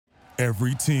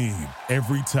Every team,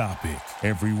 every topic,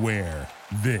 everywhere.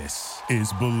 This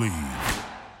is Believe.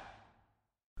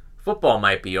 Football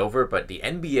might be over, but the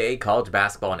NBA, college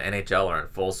basketball, and NHL are in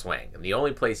full swing. And the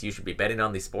only place you should be betting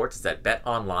on these sports is at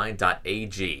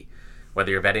betonline.ag. Whether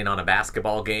you're betting on a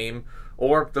basketball game,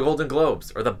 or the Golden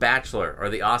Globes, or The Bachelor, or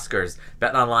the Oscars,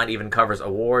 BetOnline even covers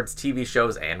awards, TV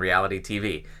shows, and reality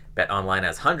TV. BetOnline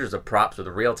has hundreds of props with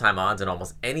real-time odds on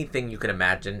almost anything you can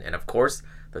imagine, and of course,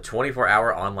 the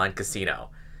 24-hour online casino.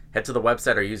 Head to the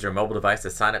website or use your mobile device to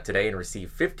sign up today and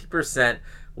receive 50%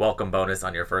 welcome bonus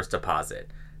on your first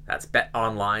deposit. That's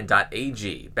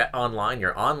betonline.ag. BetOnline,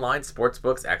 your online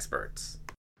sportsbooks experts.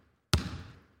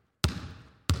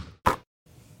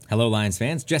 Hello, Lions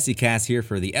fans. Jesse Cass here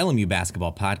for the LMU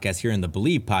Basketball Podcast here in the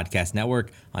Believe Podcast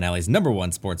Network on LA's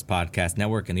 #1 sports podcast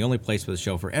network and the only place with a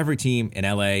show for every team in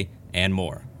LA and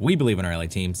more. We believe in our LA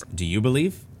teams. Do you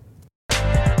believe?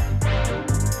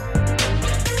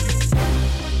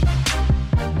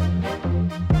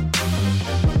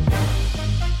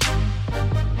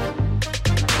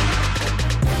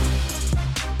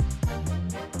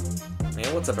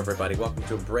 What's up, everybody? Welcome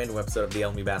to a brand new episode of the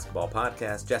LMU Basketball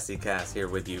Podcast. Jesse Cass here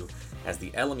with you as the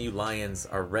LMU Lions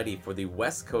are ready for the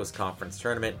West Coast Conference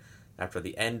Tournament after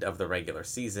the end of the regular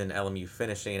season. LMU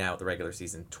finishing out the regular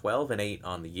season 12-8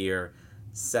 on the year,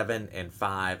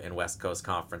 7-5 in West Coast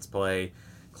Conference play,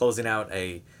 closing out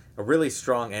a really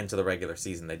strong end to the regular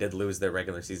season. They did lose their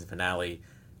regular season finale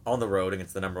on the road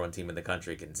against the #1 team in the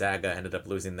country, Gonzaga. Ended up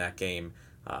losing that game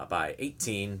by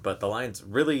 18, but the Lions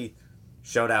really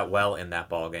showed out well in that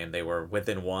ball game. They were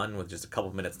within one with just a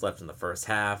couple minutes left in the first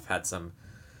half, had some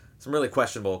really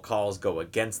questionable calls go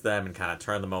against them and kind of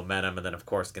turn the momentum, and then of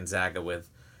course Gonzaga, with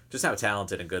just how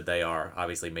talented and good they are,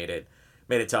 obviously made it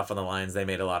tough on the Lions. They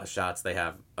made a lot of shots. They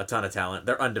have a ton of talent.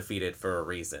 They're undefeated for a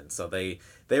reason, so they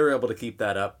were able to keep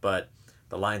that up, but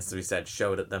the Lions, as we said,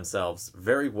 showed it themselves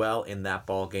very well in that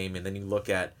ball game. And then you look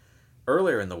at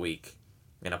earlier in the week,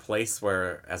 in a place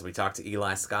where, as we talked to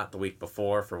Eli Scott the week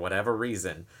before, for whatever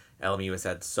reason, LMU has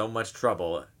had so much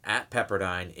trouble at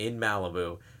Pepperdine in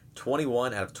Malibu.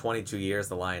 21 out of 22 years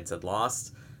the Lions had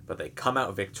lost, but they come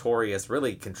out victorious,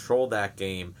 really controlled that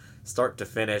game, start to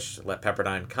finish, let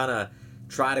Pepperdine kind of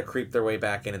try to creep their way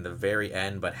back in the very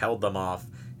end, but held them off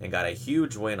and got a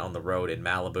huge win on the road in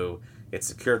Malibu. It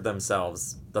secured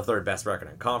themselves the third best record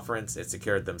in conference. It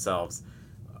secured themselves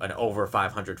an over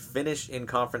 500 finish in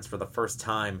conference for the first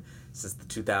time since the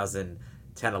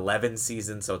 2010-11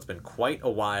 season, so it's been quite a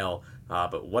while,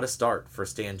 but what a start for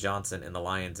Stan Johnson and the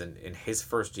Lions in his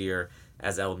first year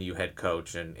as LMU head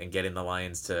coach, and getting the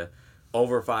Lions to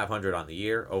over 500 on the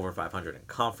year, over 500 in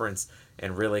conference,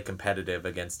 and really competitive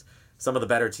against some of the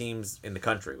better teams in the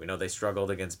country. We know they struggled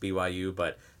against BYU,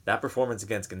 but that performance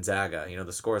against Gonzaga,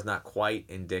 the score is not quite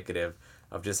indicative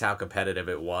of just how competitive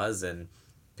it was, and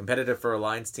competitive for a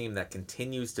Lions team that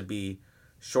continues to be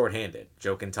shorthanded.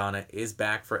 Joe Quintana is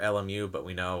back for LMU, but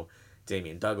we know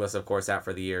Damian Douglas, of course, out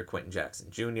for the year. Quentin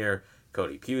Jackson Jr.,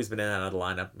 Cody Pugh's been in and out of the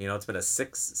lineup. It's been a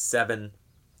 6, 7,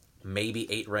 maybe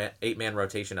 8-man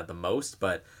rotation at the most,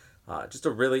 but just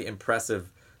a really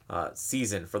impressive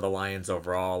season for the Lions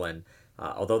overall. And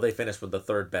although they finished with the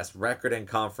third best record in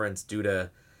conference due to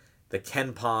the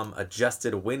KenPom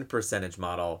adjusted win percentage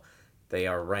model, they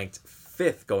are ranked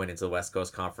 5th going into the West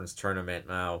Coast Conference Tournament.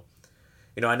 Now,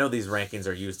 I know these rankings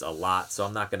are used a lot, so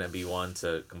I'm not going to be one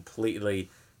to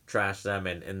completely trash them,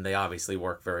 and they obviously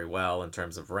work very well in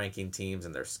terms of ranking teams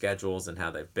and their schedules and how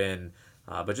they've been,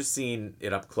 but just seeing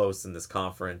it up close in this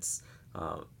conference,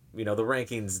 the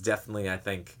rankings definitely, I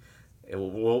think, it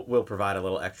will provide a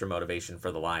little extra motivation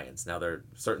for the Lions. Now, they're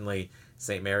certainly,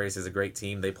 St. Mary's is a great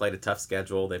team. They played a tough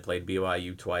schedule. They played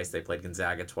BYU twice. They played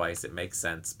Gonzaga twice. It makes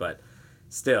sense, but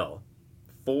still,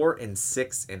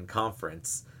 4-6 in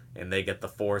conference, and they get the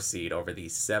 4 seed over the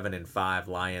 7-5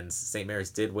 Lions. St.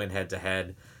 Mary's did win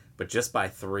head-to-head, but just by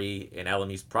 3 in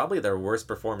LMU's probably their worst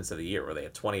performance of the year, where they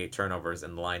had 28 turnovers,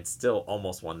 and the Lions still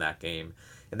almost won that game.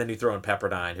 And then you throw in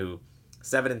Pepperdine, who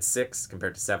 7-6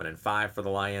 compared to 7-5 for the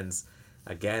Lions.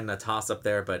 Again, a toss-up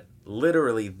there, but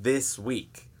literally this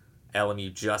week,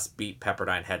 LMU just beat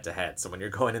Pepperdine head-to-head. So when you're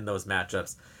going in those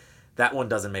matchups, that one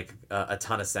doesn't make a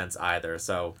ton of sense either.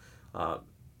 So,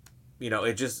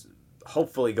 it just,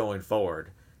 hopefully going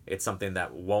forward, it's something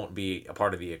that won't be a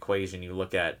part of the equation. You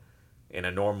look at in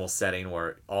a normal setting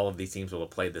where all of these teams will have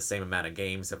played the same amount of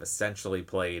games, have essentially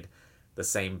played the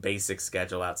same basic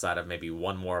schedule outside of maybe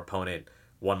one more opponent,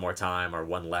 one more time, or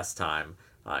one less time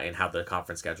in how the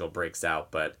conference schedule breaks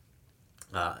out. But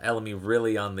LMU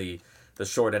really on the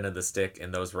short end of the stick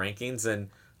in those rankings, and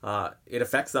it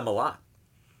affects them a lot.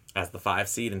 As the 5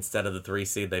 seed instead of the 3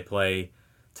 seed, they play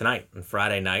tonight and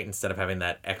Friday night, instead of having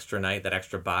that extra night, that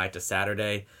extra bye to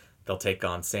Saturday, they'll take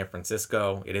on San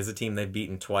Francisco. It is a team they've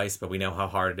beaten twice, but we know how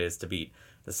hard it is to beat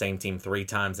the same team 3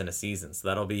 times in a season. So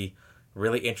that'll be a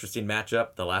really interesting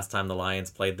matchup. The last time the Lions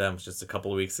played them was just a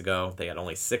couple of weeks ago. They had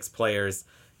only 6 players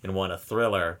and won a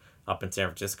thriller up in San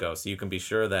Francisco. So you can be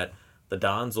sure that the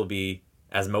Dons will be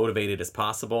as motivated as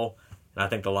possible. And I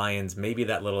think the Lions, maybe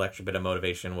that little extra bit of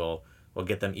motivation will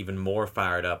get them even more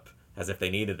fired up, as if they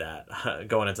needed that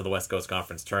going into the West Coast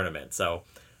Conference tournament. So,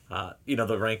 the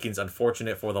rankings,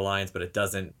 unfortunate for the Lions, but it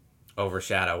doesn't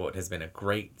overshadow what has been a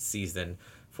great season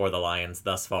for the Lions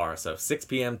thus far. So 6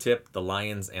 p.m. tip, the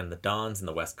Lions and the Dons in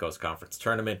the West Coast Conference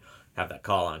tournament. Have that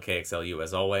call on KXLU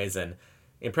as always. And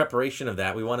in preparation of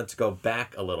that, we wanted to go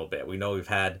back a little bit. We know we've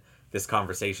had this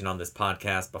conversation on this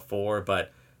podcast before,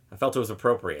 but I felt it was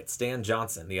appropriate. Stan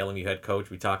Johnson, the LMU head coach,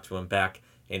 we talked to him back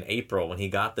in April when he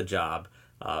got the job,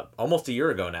 almost a year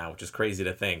ago now, which is crazy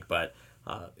to think, but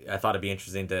I thought it'd be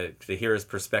interesting to hear his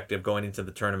perspective going into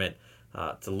the tournament,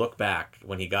 to look back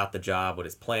when he got the job, what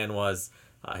his plan was,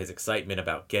 his excitement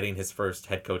about getting his first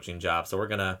head coaching job. So we're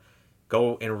going to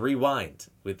go and rewind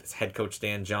with head coach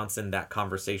Stan Johnson, that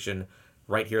conversation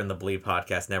right here in the Believe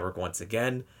Podcast Network once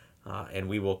again, and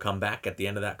we will come back at the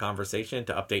end of that conversation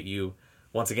to update you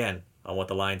once again on what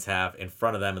the Lions have in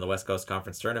front of them in the West Coast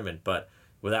Conference tournament. But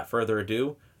without further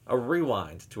ado, a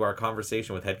rewind to our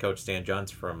conversation with head coach Stan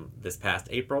Johnson from this past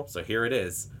April. So here it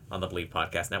is on the Believe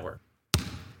Podcast Network.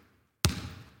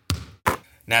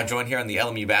 Now joined here on the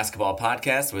LMU Basketball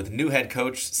Podcast with new head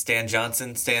coach Stan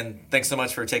Johnson. Stan, thanks so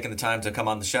much for taking the time to come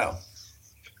on the show.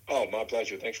 Oh, my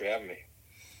pleasure. Thanks for having me.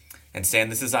 And Stan,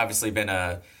 this has obviously been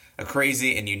a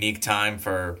crazy and unique time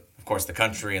for, of course, the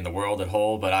country and the world at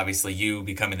whole, but obviously you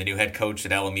becoming the new head coach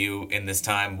at LMU in this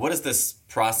time. What has this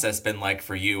process been like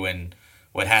for you, and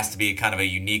what has to be kind of a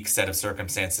unique set of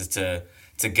circumstances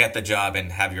to get the job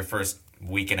and have your first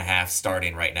week and a half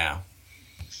starting right now?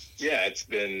 Yeah, it's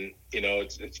been,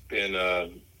 it's been a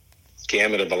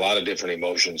gamut of a lot of different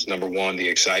emotions. Number one, the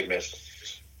excitement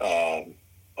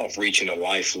of reaching a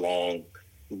lifelong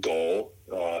goal,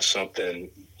 something,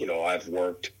 I've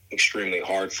worked extremely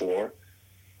hard for,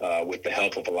 with the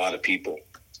help of a lot of people.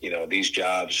 These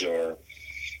jobs are,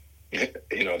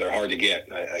 they're hard to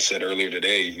get. I said earlier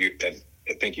today,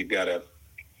 I think you've got a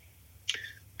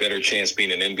better chance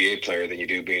being an NBA player than you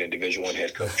do being a Division I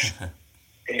head coach.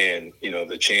 And,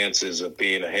 the chances of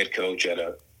being a head coach at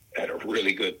a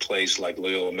really good place like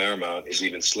Loyola Marymount is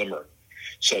even slimmer.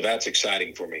 So that's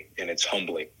exciting for me, and it's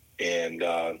humbling. And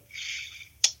I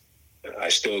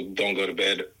still don't go to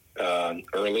bed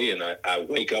early, and I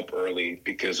wake up early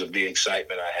because of the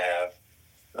excitement I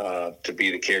have to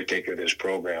be the caretaker of this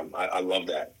program. I love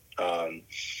that.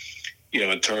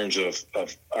 In terms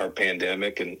of our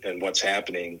pandemic and what's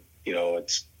happening,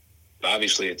 it's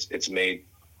obviously it's made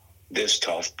this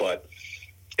tough, but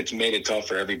it's made it tough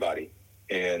for everybody.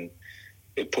 And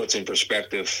it puts in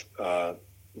perspective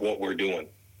what we're doing.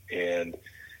 And,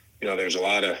 there's a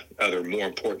lot of other more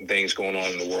important things going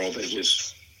on in the world than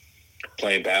just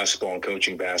playing basketball and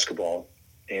coaching basketball.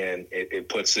 And it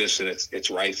puts this in its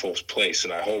rightful place.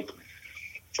 And I hope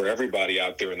for everybody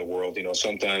out there in the world,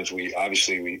 sometimes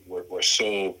we're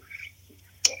so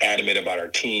adamant about our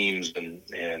teams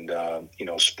and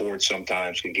sports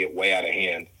sometimes can get way out of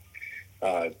hand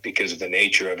because of the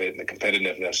nature of it and the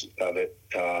competitiveness of it.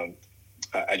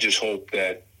 I just hope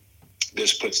that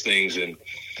this puts things in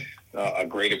a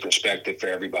greater perspective for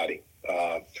everybody.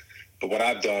 But what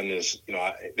I've done is,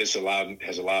 this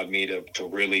has allowed me to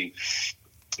really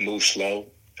move slow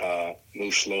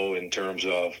in terms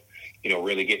of,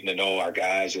 really getting to know our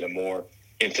guys at a more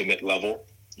intimate level.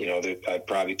 I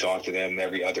probably talk to them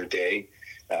every other day,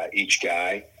 each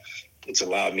guy. It's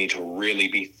allowed me to really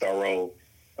be thorough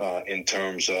in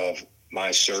terms of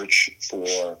my search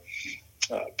for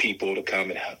people to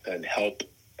come and help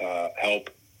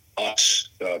us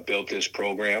build this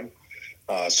program.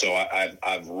 So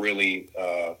I've really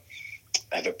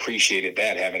I've appreciated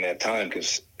that, having that time,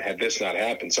 because had this not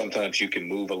happened, sometimes you can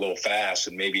move a little fast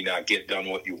and maybe not get done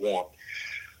what you want.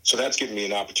 So that's given me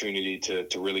an opportunity to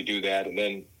really do that. And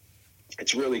then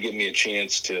it's really given me a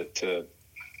chance to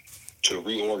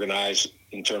reorganize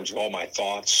in terms of all my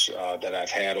thoughts that I've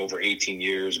had over 18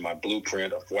 years, my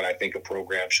blueprint of what I think a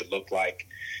program should look like.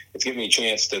 It's given me a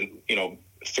chance to,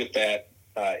 fit that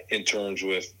in terms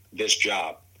with this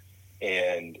job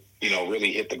and,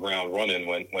 really hit the ground running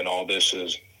when all this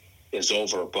is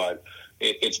over. But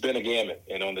it's been a gamut.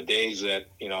 And on the days that,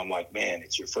 I'm like, man,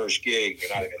 it's your first gig,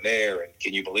 you're not even there, and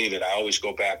can you believe it? I always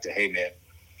go back to, hey, man,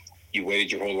 you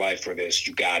waited your whole life for this.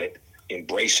 You got it.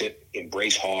 Embrace it.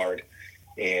 Embrace hard.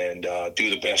 and do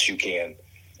the best you can.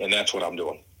 And that's what I'm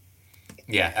doing.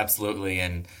 Yeah, absolutely.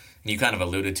 And you kind of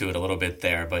alluded to it a little bit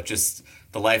there, but just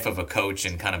the life of a coach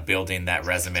and kind of building that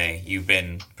resume. You've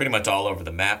been pretty much all over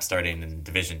the map, starting in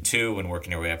Division II and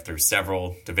working your way up through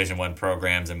several Division I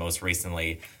programs, and most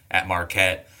recently at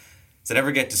Marquette. Does it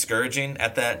ever get discouraging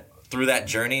through that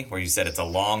journey where you said it's a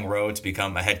long road to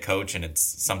become a head coach, and it's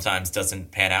sometimes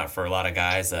doesn't pan out for a lot of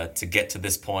guys to get to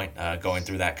this point, going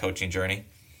through that coaching journey?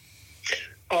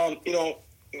 I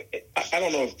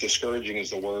don't know if discouraging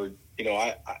is the word.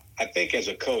 I think as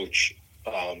a coach,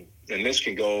 and this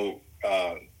can go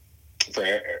for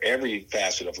every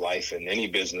facet of life in any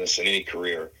business and any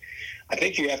career, I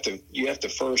think you have to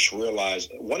first realize,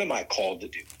 what am I called to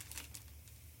do?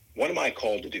 What am I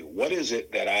called to do? What is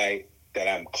it that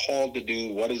I'm called to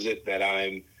do? What is it that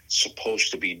I'm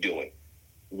supposed to be doing?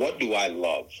 What do I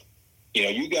love?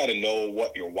 You got to know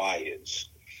what your why is.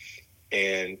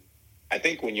 And I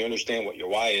think when you understand what your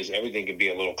why is, everything can be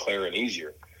a little clearer and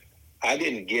easier. I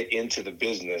didn't get into the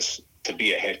business to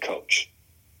be a head coach.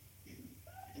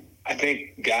 I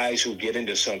think guys who get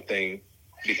into something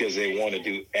because they want to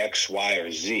do X, Y,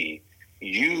 or Z,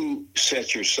 you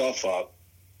set yourself up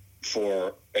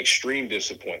for extreme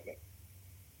disappointment.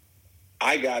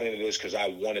 I got into this because I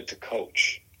wanted to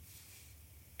coach,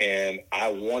 and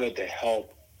I wanted to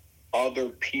help other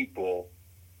people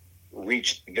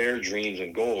reach their dreams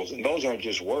and goals. And those aren't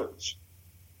just words.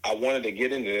 I wanted to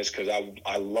get into this because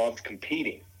I loved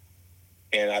competing,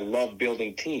 and I loved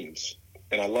building teams,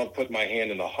 and I loved putting my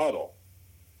hand in the huddle.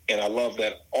 And I love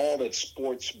that all that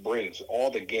sports brings,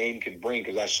 all the game can bring,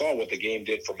 because I saw what the game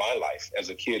did for my life as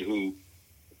a kid who,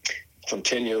 from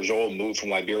 10 years old, moved from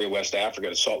Liberia, West Africa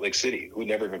to Salt Lake City, who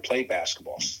never even played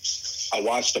basketball. I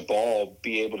watched the ball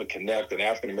be able to connect an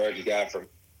African-American guy from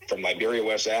Liberia,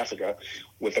 West Africa,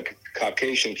 with a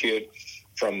Caucasian kid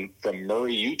from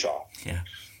Murray, Utah. Yeah.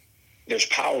 There's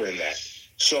power in that.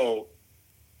 So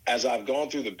as I've gone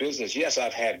through the business, yes,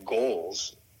 I've had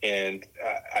goals, and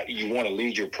you want to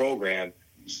lead your program.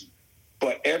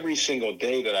 But every single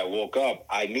day that I woke up,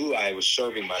 I knew I was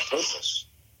serving my purpose.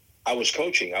 I was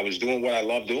coaching. I was doing what I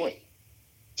love doing.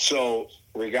 So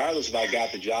regardless if I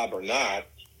got the job or not,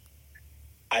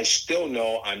 I still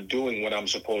know I'm doing what I'm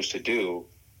supposed to do.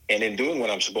 And in doing what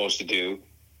I'm supposed to do,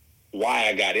 why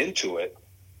I got into it,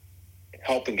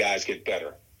 helping guys get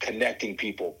better, connecting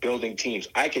people, building teams.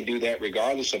 I can do that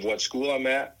regardless of what school I'm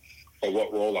at or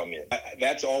what role I'm in.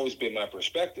 That's always been my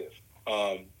perspective.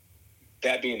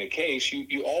 That being the case,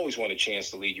 you always want a chance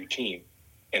to lead your team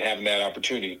and having that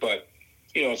opportunity. But,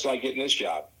 it's like getting this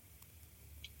job.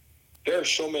 There are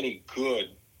so many good,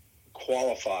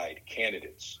 qualified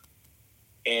candidates.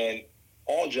 And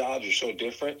all jobs are so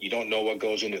different. You don't know what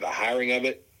goes into the hiring of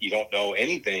it. You don't know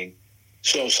anything.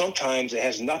 So sometimes it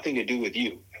has nothing to do with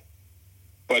you.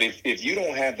 But if you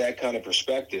don't have that kind of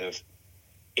perspective,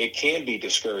 it can be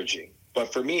discouraging.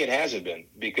 But for me, it hasn't been,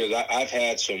 because I've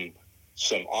had some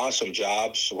awesome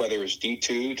jobs, whether it's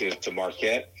D2 to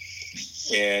Marquette.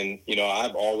 And,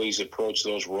 I've always approached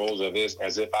those roles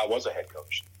as if I was a head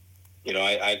coach.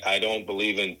 I don't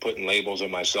believe in putting labels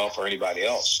on myself or anybody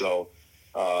else. So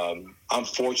I'm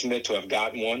fortunate to have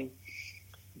gotten one,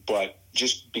 but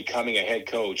just becoming a head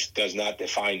coach does not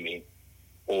define me,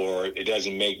 or it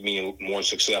doesn't make me more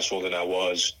successful than I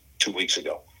was 2 weeks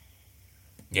ago.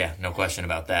 Yeah, no question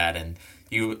about that. And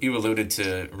you alluded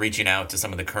to reaching out to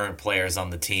some of the current players on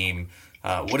the team.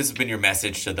 What has been your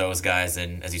message to those guys?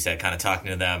 And as you said, kind of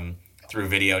talking to them through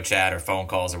video chat or phone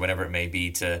calls or whatever it may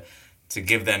be to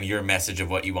give them your message of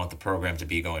what you want the program to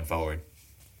be going forward.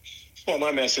 Well,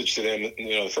 my message to them,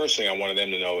 the first thing I wanted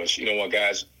them to know is,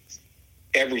 guys,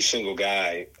 every single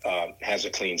guy has a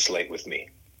clean slate with me.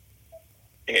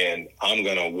 And I'm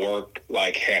going to work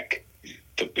like heck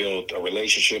to build a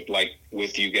relationship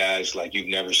with you guys like you've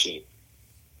never seen,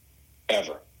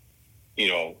 ever.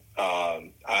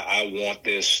 I want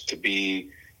this to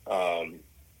be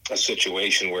a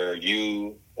situation where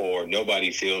you or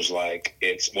nobody feels like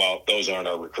those aren't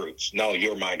our recruits. No,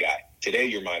 you're my guy. Today,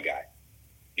 you're my guy.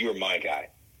 You're my guy.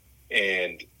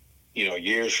 And,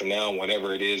 years from now,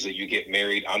 whenever it is that you get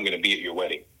married, I'm going to be at your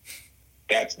wedding.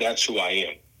 That's who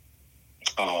I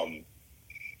am.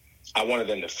 I wanted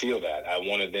them to feel that. I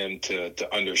wanted them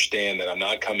to understand that I'm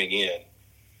not coming in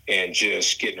and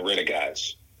just getting rid of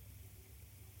guys.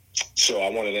 So I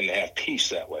wanted them to have peace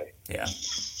that way. Yeah.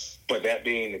 But that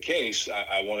being the case,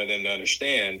 I wanted them to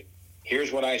understand,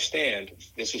 here's what I stand.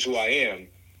 This is who I am.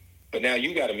 But now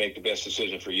you got to make the best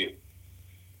decision for you.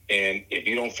 And if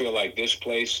you don't feel like this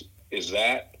place is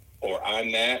that, or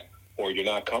I'm that, or you're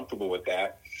not comfortable with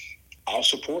that, I'll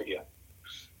support you.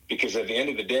 Because at the end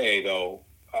of the day, though,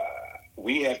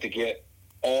 we have to get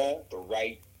all the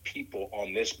right people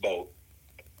on this boat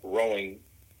rowing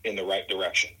in the right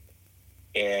direction.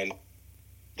 And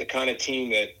the kind of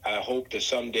team that I hope to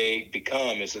someday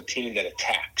become is a team that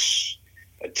attacks,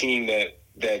 a team that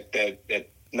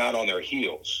not on their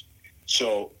heels.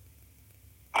 So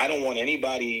I don't want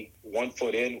anybody 1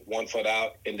 foot in, 1 foot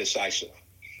out, indecisive.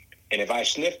 And if I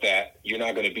sniff that, you're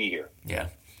not going to be here. Yeah.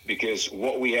 Because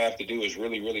what we have to do is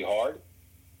really, really hard.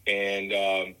 And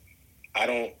I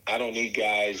don't need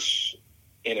guys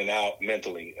in and out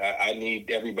mentally. I need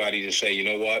everybody to say, you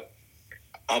know what?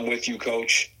 I'm with you,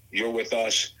 coach. You're with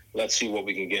us. Let's see what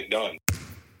we can get done.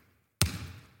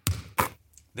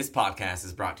 This podcast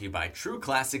is brought to you by True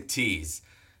Classic Tees.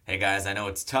 Hey guys, I know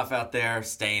it's tough out there,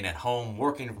 staying at home,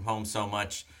 working from home so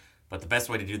much, but the best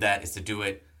way to do that is to do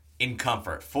it in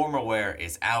comfort. Formal wear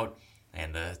is out,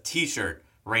 and the t-shirt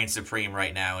reigns supreme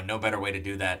right now, and no better way to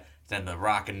do that than the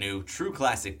rockin' new True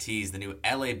Classic Tees, the new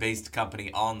LA-based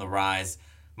company on the rise.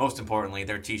 Most importantly,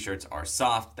 their t-shirts are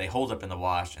soft, they hold up in the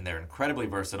wash, and they're incredibly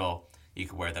versatile. You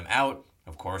can wear them out.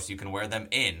 Of course, you can wear them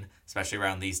in, especially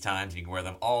around these times. You can wear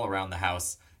them all around the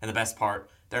house. And the best part,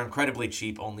 they're incredibly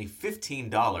cheap, only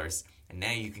 $15. And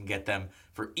now you can get them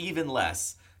for even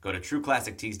less. Go to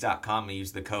trueclassictees.com and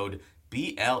use the code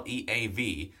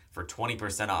BLEAV for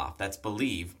 20% off. That's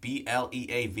Believe,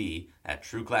 BLEAV, at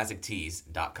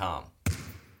trueclassictees.com.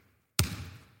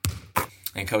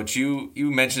 And Coach, you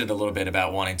mentioned it a little bit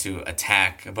about wanting to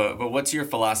attack, but what's your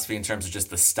philosophy in terms of just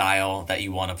the style that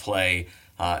you want to play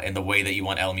and the way that you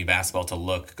want LMU basketball to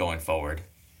look going forward?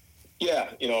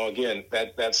 Yeah, again,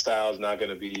 that style is not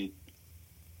going to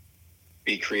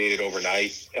be created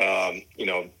overnight.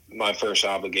 My first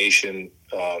obligation,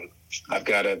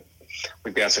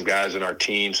 we've got some guys in our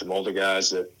team, some older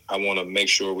guys that I want to make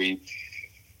sure we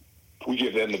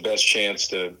give them the best chance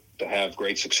to have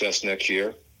great success next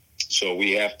year. So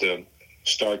we have to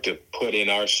start to put in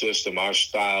our system, our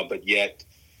style, but yet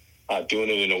doing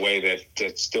it in a way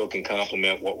that still can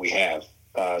complement what we have.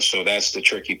 So that's the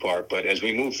tricky part. But as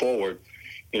we move forward,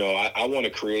 I want to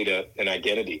create an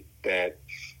identity that,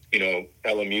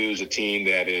 LMU is a team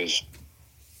that is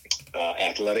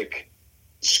athletic,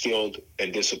 skilled,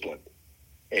 and disciplined.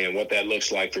 And what that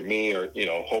looks like for me are,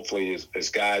 hopefully is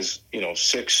guys,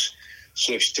 6'2",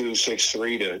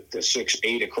 6'3" to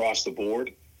 6'8" across the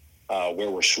board,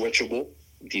 where we're switchable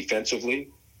defensively,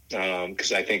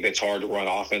 because I think that's hard to run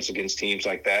offense against teams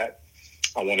like that.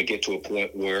 I want to get to a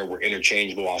point where we're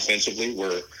interchangeable offensively,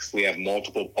 where we have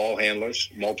multiple ball handlers,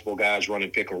 multiple guys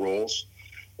running pick and rolls,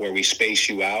 where we space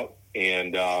you out,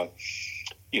 and,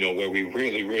 where we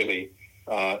really, really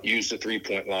use the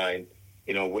three-point line,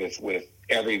 with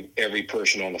every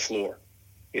person on the floor.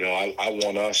 I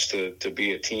want us to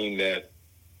be a team that,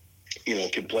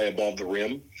 can play above the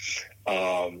rim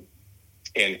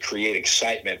and create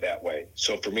excitement that way.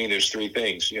 So for me, there's three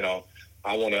things.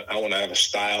 I want to have a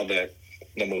style that,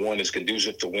 number one, is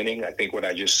conducive to winning. I think what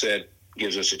I just said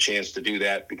gives us a chance to do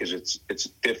that because it's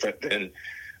different than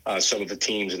some of the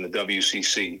teams in the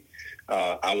WCC.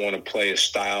 I want to play a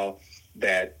style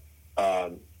that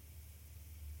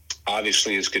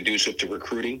obviously is conducive to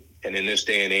recruiting. And in this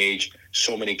day and age,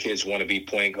 so many kids want to be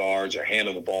point guards or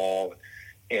handle the ball.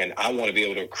 And I want to be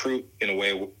able to recruit in a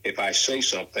way, if I say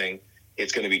something,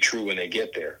 it's going to be true when they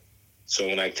get there. So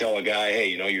when I tell a guy, hey,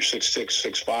 you're 6'6",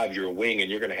 6'5", you're a wing,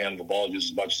 and you're going to handle the ball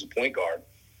just as much as a point guard,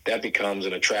 that becomes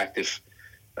an attractive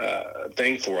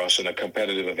thing for us and a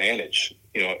competitive advantage,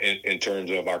 in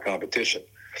terms of our competition.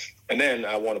 And then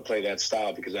I want to play that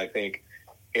style because I think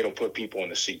it'll put people in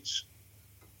the seats.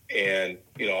 And,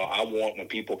 I want when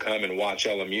people come and watch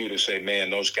LMU to say, man,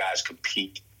 those guys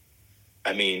compete.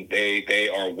 I mean, they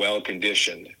are well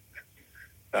conditioned.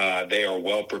 They are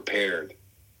well prepared.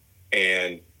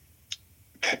 And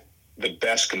the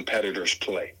best competitors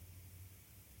play.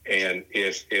 And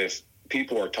if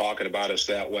people are talking about us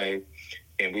that way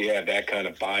and we have that kind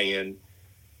of buy-in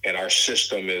and our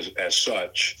system is as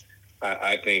such,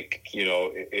 I think,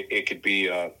 it could be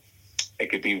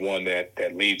one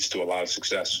that leads to a lot of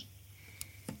success.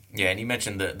 Yeah, and you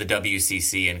mentioned the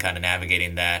WCC and kind of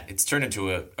navigating that. It's turned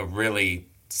into a really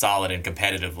solid and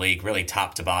competitive league, really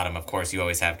top to bottom. Of course, you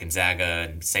always have Gonzaga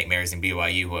and St. Mary's and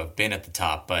BYU who have been at the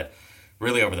top, but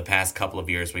really over the past couple of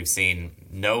years, we've seen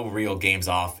no real games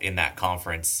off in that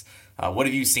conference. What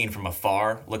have you seen from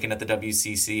afar looking at the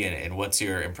WCC, and what's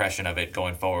your impression of it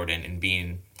going forward and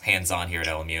being hands-on here at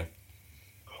LMU?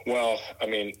 Well, I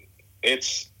mean,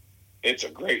 it's a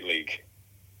great league.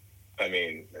 I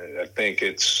mean, I think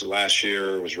last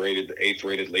year it was rated the 8th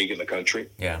rated league in the country.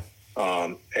 Yeah.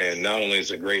 And not only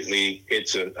is it a great league,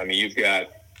 you've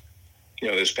got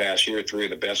this past year, 3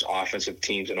 of the best offensive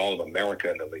teams in all of America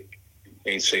in the league.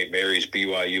 In St. Mary's,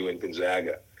 BYU, and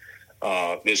Gonzaga.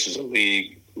 This is a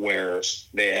league where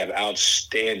they have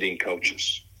outstanding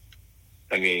coaches.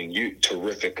 I mean,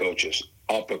 terrific coaches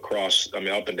up and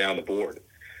down the board.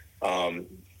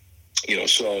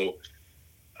 So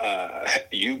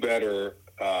you better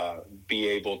be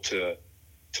able to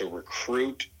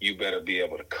recruit. You better be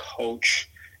able to coach.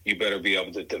 You better be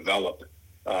able to develop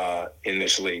in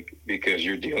this league, because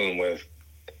you're dealing with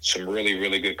some really,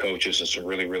 really good coaches and some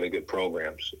really, really good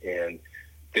programs. And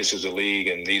this is a league,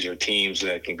 and these are teams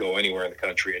that can go anywhere in the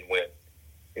country and win.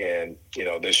 And,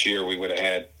 this year we would have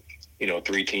had,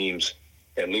 3 teams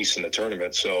at least in the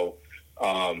tournament. So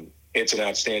it's an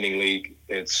outstanding league.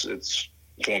 It's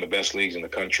one of the best leagues in the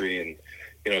country. And,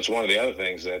 it's one of the other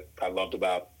things that I loved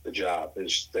about the job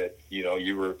is that,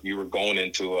 you were going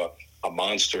into a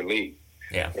monster league.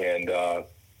 Yeah. And,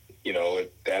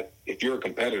 that if you're a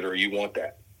competitor, you want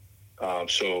that.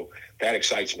 So that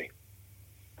excites me.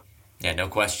 Yeah, no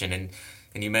question.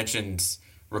 And you mentioned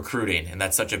recruiting, and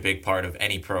that's such a big part of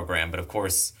any program. But of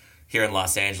course, here in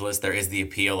Los Angeles, there is the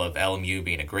appeal of LMU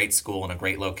being a great school and a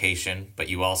great location, but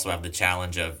you also have the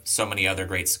challenge of so many other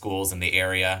great schools in the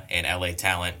area and LA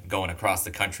talent going across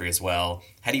the country as well.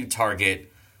 How do you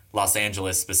target Los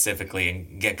Angeles specifically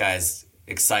and get guys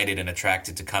excited and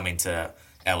attracted to coming to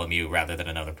LMU rather than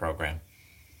another program?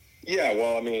 Yeah,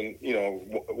 well, I mean,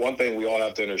 one thing we all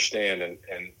have to understand, and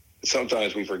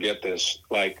sometimes we forget this,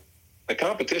 like, the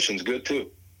competition's good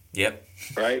too. Yep.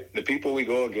 Right? The people we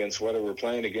go against, whether we're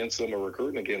playing against them or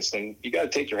recruiting against them, you got to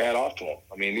take your hat off to them.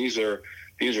 I mean, these are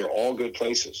all good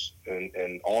places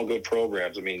and all good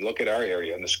programs. I mean, look at our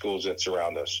area and the schools that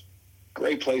surround us.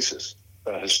 Great places,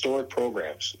 historic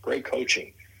programs, great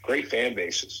coaching, great fan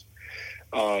bases.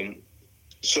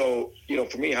 So,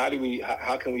 for me, how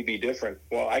can we be different?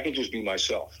 Well, I can just be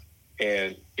myself.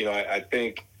 And, I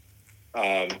think,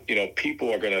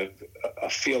 people are going to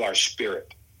feel our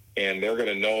spirit, and they're going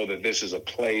to know that this is a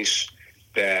place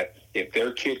that if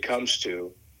their kid comes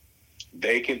to,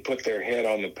 they can put their head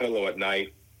on the pillow at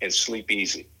night and sleep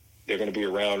easy. They're going to be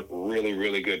around really,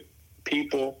 really good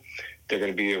people. They're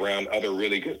going to be around other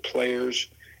really good players,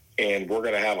 and we're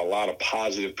going to have a lot of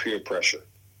positive peer pressure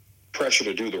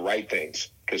to do the right things,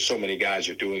 because so many guys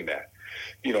are doing that.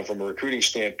 From a recruiting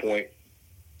standpoint,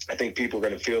 I think people are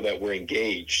going to feel that we're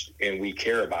engaged and we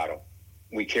care about them.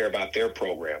 We care about their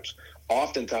programs.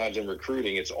 Oftentimes in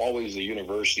recruiting, it's always the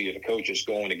university and the coaches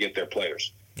going to get their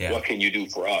players. Yeah. What can you do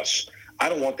for us? I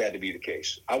don't want that to be the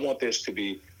case. I want this to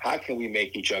be, how can we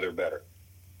make each other better?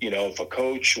 If a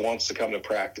coach wants to come to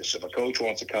practice, if a coach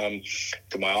wants to come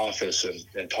to my office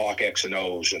and talk X and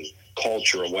O's and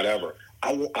culture or whatever,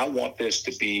 I want this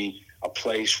to be a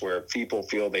place where people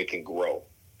feel they can grow.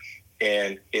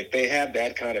 And if they have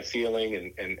that kind of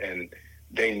feeling and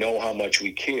they know how much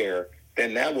we care,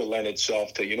 then that will lend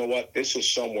itself to, this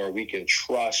is somewhere we can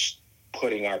trust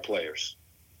putting our players.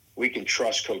 We can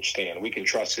trust Coach Stan. We can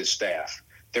trust his staff.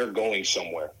 They're going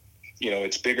somewhere.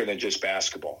 It's bigger than just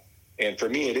basketball. And for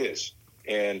me, it is.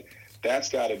 And that's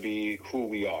got to be who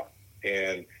we are.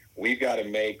 And we've got to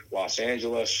make Los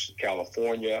Angeles,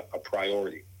 California, a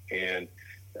priority. And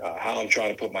how I'm trying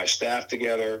to put my staff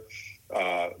together,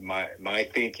 my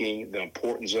thinking, the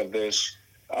importance of this,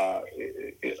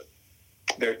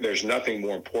 there's nothing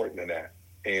more important than that.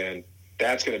 And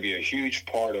that's going to be a huge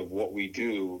part of what we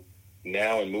do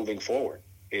now and moving forward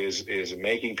is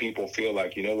making people feel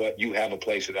like, you have a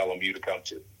place at LMU to come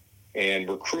to. And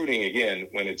recruiting, again,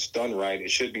 when it's done right,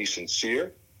 it should be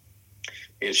sincere.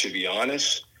 It should be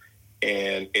honest.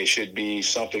 And it should be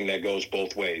something that goes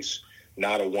both ways,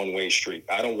 not a one-way street.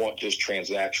 I don't want just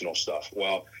transactional stuff.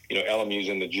 Well, LMU's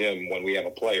in the gym. When we have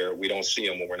a player, we don't see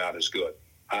them when we're not as good.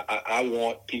 I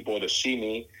want people to see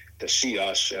me, to see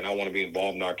us, and I want to be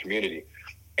involved in our community.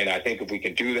 And I think if we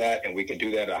can do that, and we can do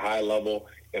that at a high level,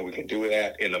 and we can do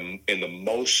that in the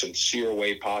most sincere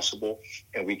way possible,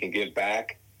 and we can give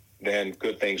back, then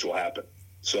good things will happen.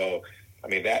 So, I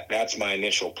mean, that's my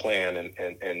initial plan,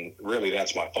 and really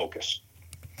that's my focus.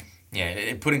 Yeah,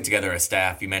 and putting together a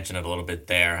staff, you mentioned it a little bit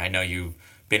there. I know you've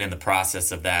been in the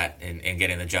process of that and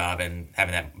getting the job and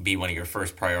having that be one of your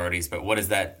first priorities, but what has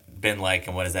that been like,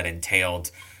 and what has that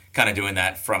entailed, kind of doing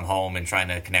that from home and trying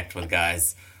to connect with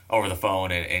guys over the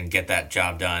phone and get that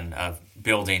job done of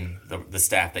building the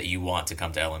staff that you want to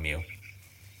come to LMU?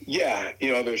 Yeah,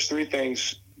 there's four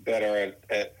things that are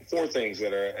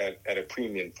at a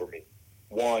premium for me.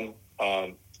 One,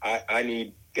 I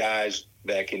need guys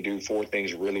that can do 4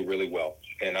 things really, really well,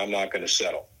 and I'm not going to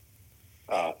settle.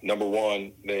 Number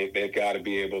one, they've got to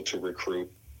be able to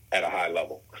recruit at a high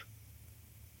level.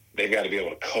 they've got to be able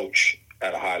to coach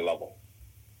at a high level.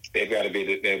 They've got to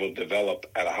be able to develop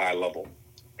at a high level.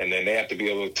 And then they have to be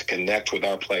able to connect with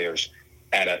our players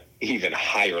at an even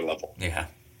higher level. Yeah.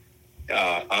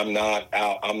 I'm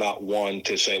not one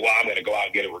to say, well, I'm going to go out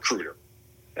and get a recruiter.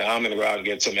 And I'm going to go out and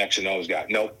get some X and O's guy.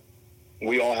 Nope.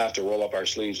 We all have to roll up our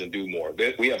sleeves and do more.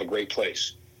 We have a great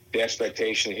place. The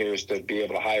expectation here is to be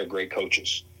able to hire great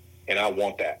coaches. And I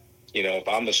want that. If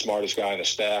I'm the smartest guy on the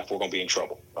staff, we're going to be in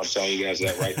trouble. I'm telling you guys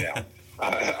that right now.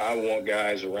 I want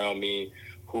guys around me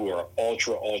who are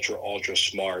ultra, ultra, ultra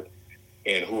smart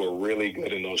and who are really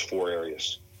good in those 4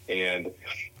 areas. And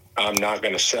I'm not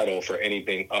going to settle for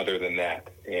anything other than that.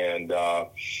 And,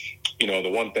 the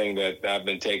one thing that I've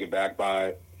been taken back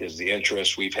by is the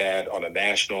interest we've had on a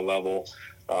national level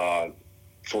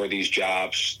for these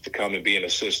jobs to come and be an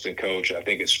assistant coach. I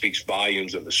think it speaks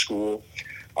volumes of the school,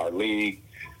 our league,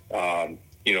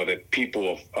 that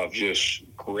people of just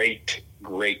great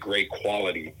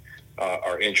quality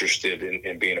are interested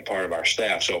in being a part of our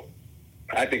staff. So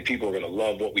I think people are going to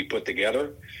love what we put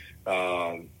together.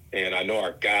 And I know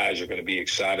our guys are going to be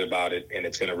excited about it, and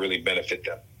it's going to really benefit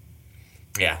them.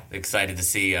 Yeah, excited to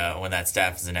see when that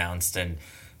staff is announced. And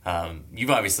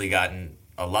you've obviously gotten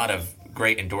a lot of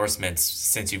great endorsements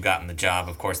since you've gotten the job.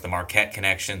 Of course, the Marquette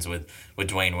connections with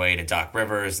Dwayne Wade and Doc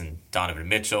Rivers and Donovan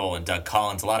Mitchell and Doug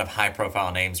Collins, a lot of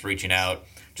high-profile names reaching out.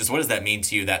 Just what does that mean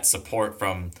to you, that support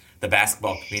from the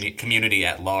basketball community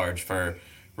at large for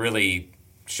really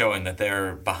showing that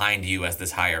they're behind you as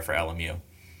this hire for LMU?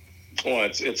 Well,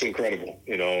 it's incredible,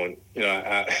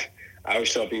 I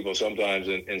always tell people sometimes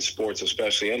in sports,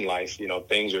 especially in life,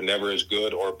 things are never as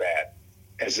good or bad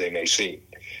as they may seem.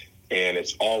 And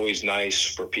it's always nice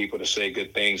for people to say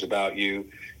good things about you.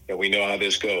 And we know how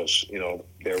this goes.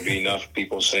 There'll be enough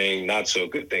people saying not so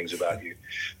good things about you.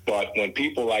 But when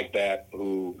people like that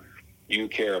who you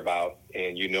care about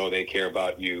and they care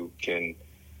about you can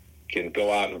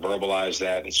go out and verbalize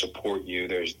that and support you,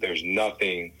 there's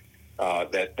nothing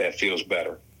that feels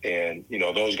better. And,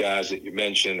 those guys that you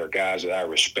mentioned are guys that I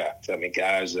respect. I mean,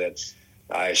 guys that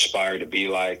I aspire to be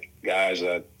like, guys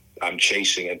that I'm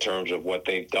chasing in terms of what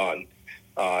they've done.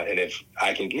 And if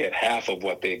I can get half of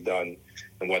what they've done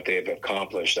and what they've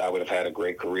accomplished, I would have had a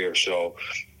great career. So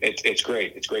it's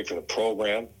great. It's great for the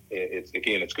program.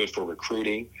 It's good for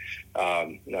recruiting.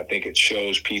 And I think it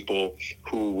shows people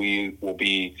who we will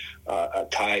be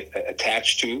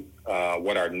attached to,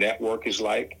 what our network is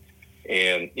like.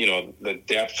 And, the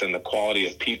depth and the quality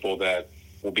of people that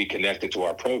will be connected to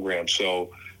our program. So,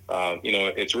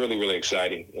 it's really, really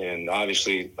exciting. And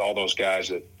obviously all those guys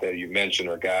that you mentioned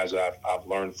are guys I've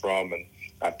learned from and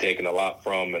I've taken a lot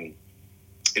from. And,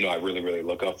 I really, really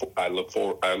look up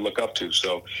to.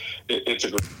 So it's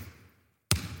a great.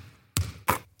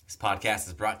 This podcast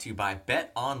is brought to you by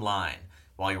Bet Online.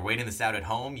 While you're waiting this out at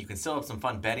home, you can still have some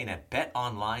fun betting at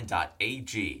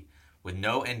betonline.ag. With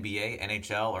no NBA,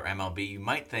 NHL, or MLB, you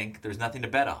might think there's nothing to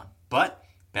bet on. But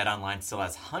BetOnline still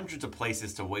has hundreds of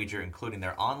places to wager, including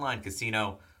their online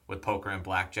casino with poker and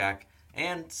blackjack.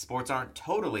 And sports aren't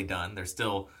totally done. There's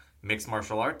still mixed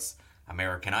martial arts,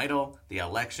 American Idol, the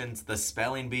elections, the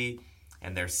spelling bee,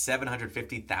 and their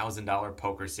 $750,000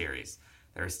 poker series.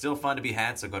 There is still fun to be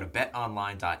had, so go to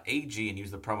betonline.ag and use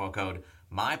the promo code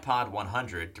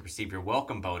MyPod100 to receive your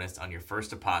welcome bonus on your first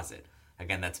deposit.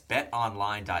 Again, that's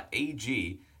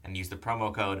betonline.ag and use the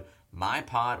promo code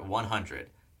MyPod100.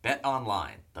 Bet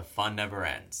Online, the fun never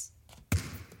ends.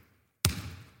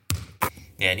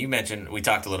 Yeah, and you mentioned, we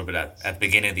talked a little bit at the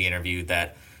beginning of the interview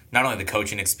that not only the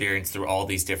coaching experience through all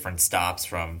these different stops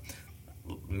from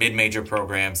mid-major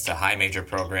programs to high-major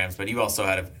programs, but you also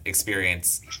had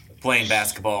experience playing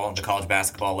basketball at the college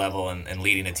basketball level and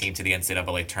leading a team to the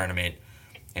NCAA tournament.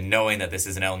 And knowing that this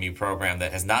is an LMU program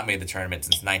that has not made the tournament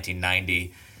since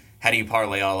 1990, how do you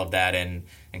parlay all of that and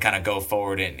kind of go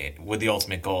forward with the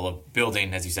ultimate goal of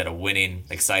building, as you said, a winning,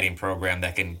 exciting program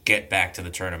that can get back to the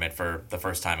tournament for the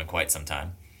first time in quite some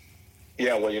time?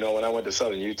 Yeah, well, when I went to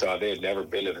Southern Utah, they had never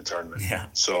been to the tournament. Yeah.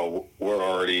 So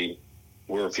we're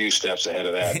a few steps ahead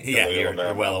of that. Yeah,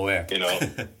 you're well aware.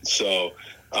 So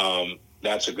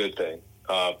that's a good thing.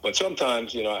 But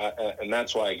sometimes, and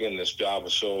that's why, again, this job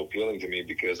is so appealing to me,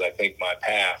 because I think my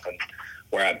path and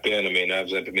where I've been, I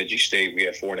was at Bemidji State. We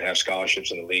had 4.5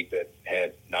 scholarships in the league that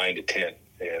had 9 to 10.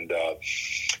 And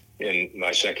in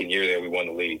my second year there, we won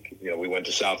the league. We went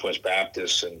to Southwest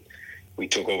Baptist and we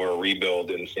took over a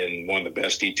rebuild in one of the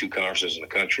best D2 conferences in the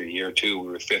country. Year 2, we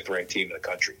were the 5th-ranked team in the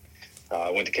country. I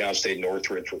went to Cal State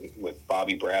Northridge with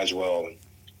Bobby Braswell, and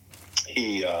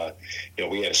he,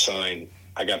 we had a sign.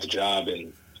 I got the job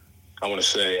in, I want to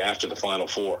say, after the Final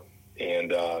Four.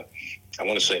 And, I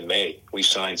want to say May. We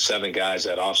signed 7 guys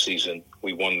that offseason.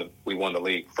 We won the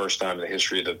league. First time in the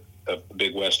history of the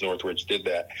Big West Northridge did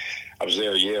that. I was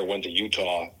there a year, went to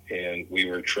Utah, and we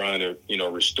were trying to,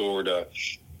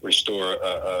 restore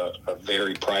a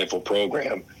very prideful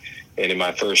program. And in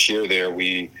my first year there,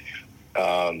 we,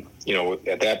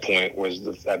 at that point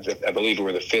I believe we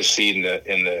were the 5th seed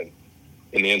in the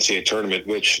NCAA tournament,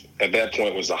 which at that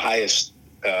point was the highest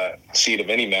seed of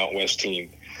any Mountain West team.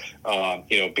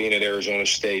 Being at Arizona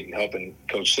State and helping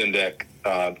Coach Sindek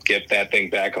get that thing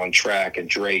back on track, and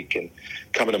Drake, and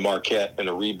coming to Marquette in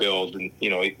a rebuild, and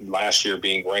last year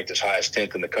being ranked as high as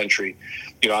 10th in the country.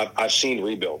 I've seen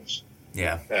rebuilds.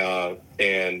 Yeah.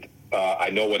 And I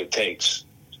know what it takes.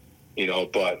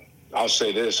 But I'll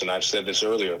say this, and I've said this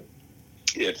earlier: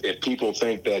 if people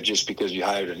think that just because you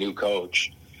hired a new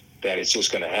coach that it's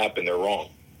just going to happen, they're wrong.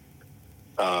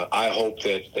 I hope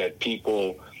that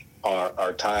people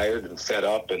are tired and fed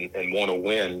up and want to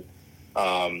win.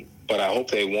 But I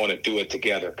hope they want to do it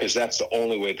together, because that's the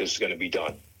only way this is going to be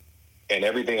done. And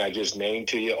everything I just named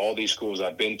to you, all these schools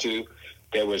I've been to,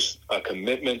 there was a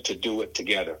commitment to do it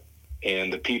together.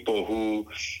 And the people who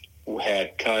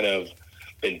had kind of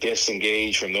been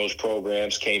disengaged from those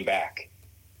programs came back.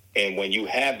 And when you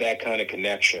have that kind of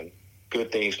connection, good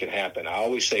things can happen. I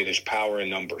always say there's power in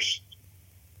numbers.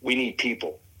 We need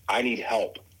people. I need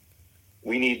help.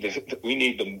 We need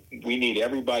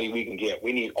everybody we can get.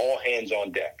 We need all hands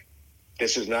on deck.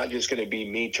 This is not just going to be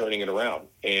me turning it around,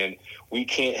 and we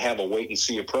can't have a wait and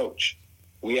see approach.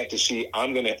 We have to see.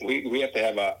 We have to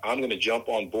have a I'm going to jump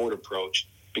on board approach,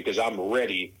 because I'm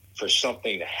ready for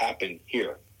something to happen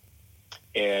here.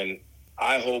 And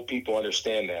I hope people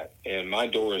understand that. And my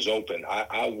door is open.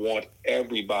 I want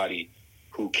everybody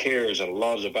who cares and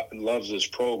loves this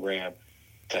program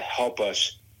to help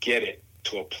us get it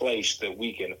to a place that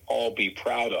we can all be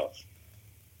proud of.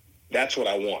 That's what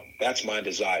I want. That's my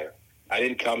desire. I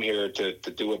didn't come here to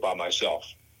do it by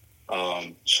myself.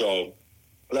 So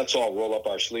let's all roll up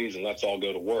our sleeves and let's all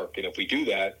go to work. And if we do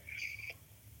that,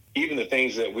 even the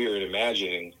things that we are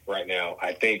imagining right now,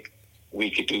 I think we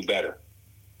could do better.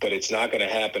 But it's not going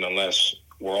to happen unless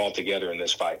we're all together in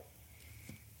this fight.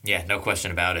 Yeah, no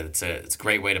question about it. It's a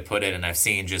great way to put it. And I've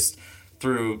seen just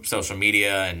through social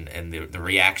media and the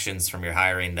reactions from your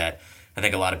hiring that I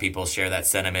think a lot of people share that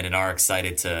sentiment and are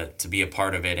excited to be a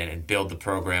part of it and build the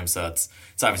program. So it's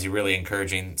obviously really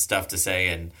encouraging stuff to say.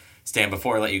 And Stan,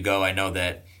 before I let you go, I know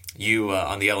that you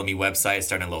on the LMU website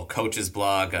starting a little coaches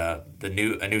blog. A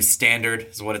new standard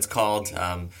is what it's called.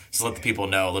 Just let the people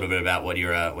know a little bit about what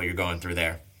you're going through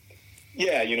there.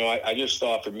 Yeah, I just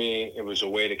thought for me it was a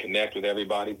way to connect with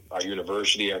everybody, our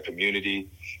university, our community,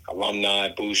 alumni,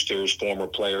 boosters, former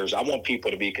players. I want people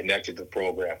to be connected to the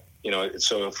program.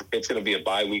 So it's going to be a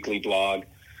bi-weekly blog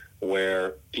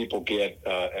where people get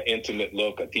an intimate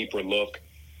look, a deeper look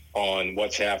on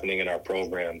what's happening in our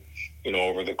program,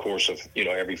 over the course of,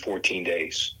 every 14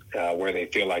 days, where they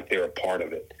feel like they're a part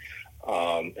of it.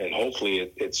 And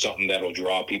hopefully it's something that'll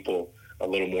draw people a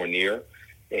little more near.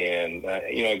 And,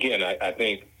 again, I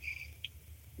think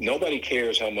nobody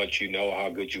cares how much you know how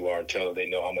good you are until they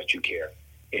know how much you care.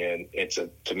 And to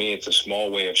me, it's a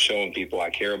small way of showing people I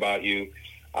care about you.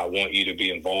 I want you to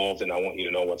be involved, and I want you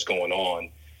to know what's going on.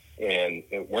 And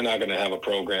we're not going to have a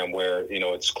program where,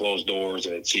 it's closed doors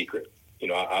and it's secret.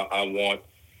 I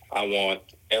want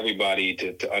everybody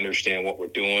to understand what we're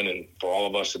doing and for all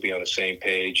of us to be on the same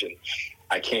page. And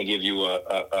I can't give you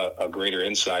a greater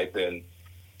insight than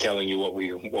telling you what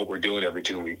we're doing every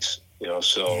 2 weeks,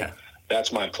 so yeah.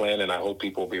 That's my plan, and I hope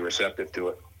people will be receptive to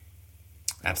it.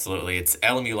 Absolutely. It's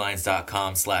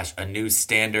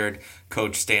LMULions.com/a-new-standard.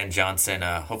 Coach Stan Johnson,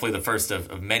 hopefully the first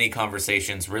of many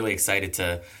conversations. Really excited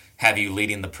to have you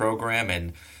leading the program,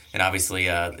 and obviously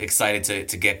excited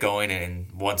to get going,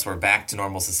 and once we're back to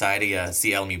normal society,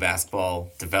 see LMU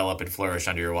basketball develop and flourish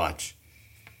under your watch.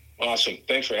 Awesome.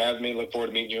 Thanks for having me. Look forward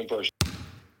to meeting you in person.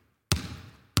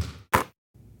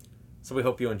 So we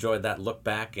hope you enjoyed that look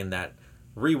back and that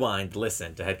rewind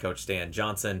listen to head coach Stan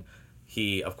Johnson.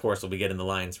 He, of course, will be getting the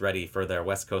Lions ready for their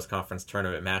West Coast Conference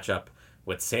tournament matchup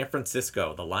with San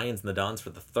Francisco. The Lions and the Dons for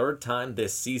the 3rd time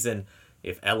this season.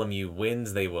 If LMU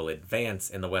wins, they will advance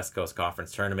in the West Coast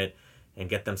Conference tournament and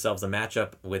get themselves a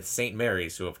matchup with St.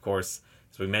 Mary's, who, of course,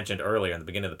 as we mentioned earlier in the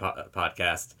beginning of the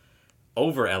podcast,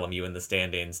 over LMU in the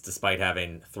standings despite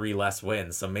having 3 less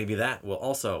wins. So maybe that will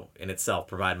also in itself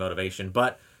provide motivation.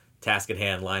 But task at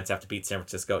hand, Lions have to beat San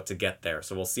Francisco to get there.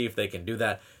 So we'll see if they can do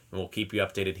that. And we'll keep you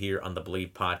updated here on the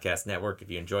Believe Podcast Network. If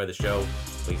you enjoy the show,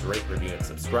 please rate, review, and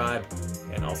subscribe.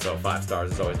 And also, 5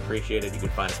 stars is always appreciated. You can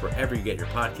find us wherever you get your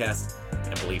podcasts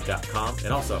and Believe.com.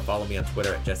 And also, follow me on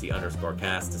Twitter at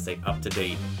Jesse_Cast to stay up to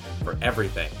date for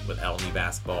everything with LMU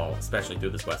basketball, especially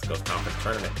through this West Coast Conference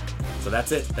tournament. So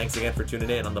that's it. Thanks again for tuning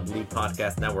in on the Believe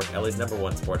Podcast Network, LA's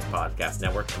 #1 sports podcast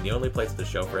network, and the only place with the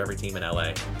show for every team in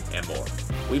LA and more.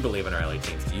 We believe in our LA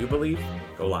teams. Do you believe?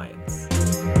 Go Lions.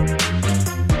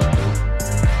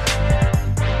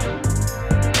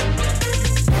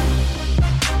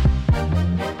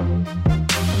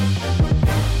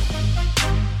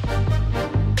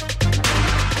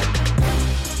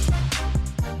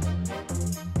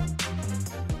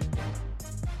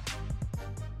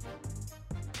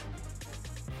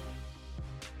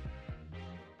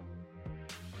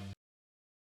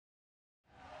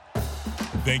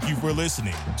 Thank you for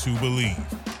listening to Believe.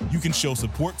 You can show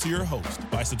support to your host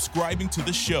by subscribing to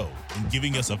the show and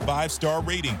giving us a 5-star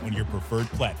rating on your preferred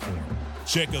platform.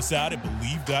 Check us out at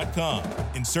Believe.com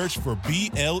and search for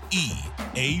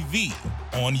BLEAV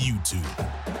on YouTube.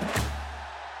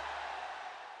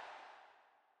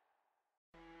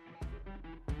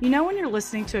 You know when you're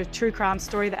listening to a true crime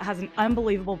story that has an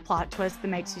unbelievable plot twist that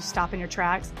makes you stop in your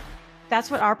tracks? That's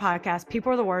what our podcast,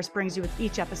 People Are the Worst, brings you with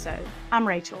each episode. I'm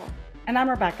Rachel. And I'm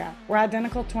Rebecca. We're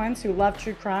identical twins who love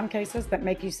true crime cases that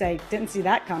make you say, didn't see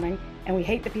that coming, and we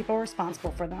hate the people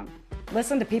responsible for them.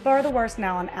 Listen to People Are the Worst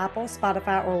now on Apple,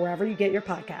 Spotify, or wherever you get your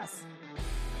podcasts.